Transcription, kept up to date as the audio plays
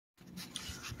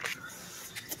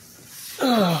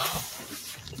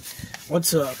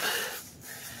What's up?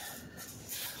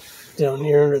 Down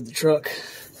here under the truck,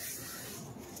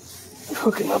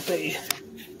 hooking up a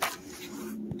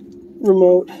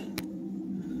remote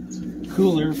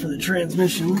cooler for the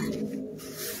transmission.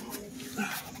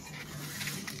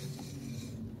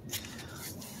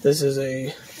 This is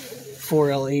a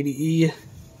 4L80E.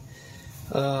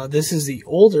 This is the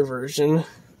older version.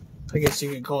 I guess you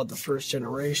could call it the first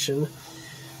generation.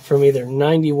 From either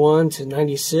 91 to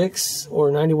 96 or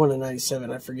 91 to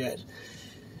 97, I forget.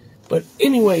 But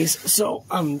anyways, so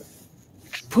I'm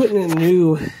putting in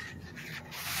new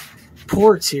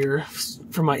ports here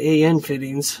for my AN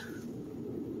fittings.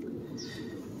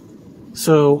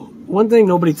 So one thing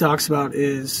nobody talks about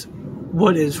is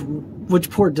which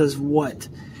port does what.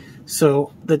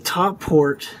 So the top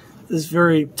port, this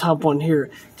very top one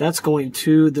here, that's going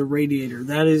to the radiator.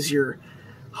 That is your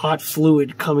hot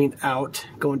fluid coming out,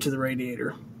 going to the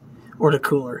radiator or the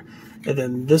cooler. And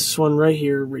then this one right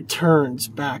here returns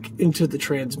back into the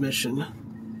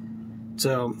transmission.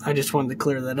 So I just wanted to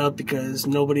clear that up because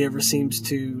nobody ever seems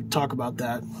to talk about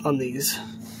that on these.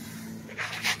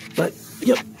 But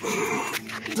yep,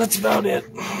 that's about it.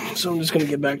 So I'm just going to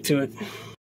get back to it.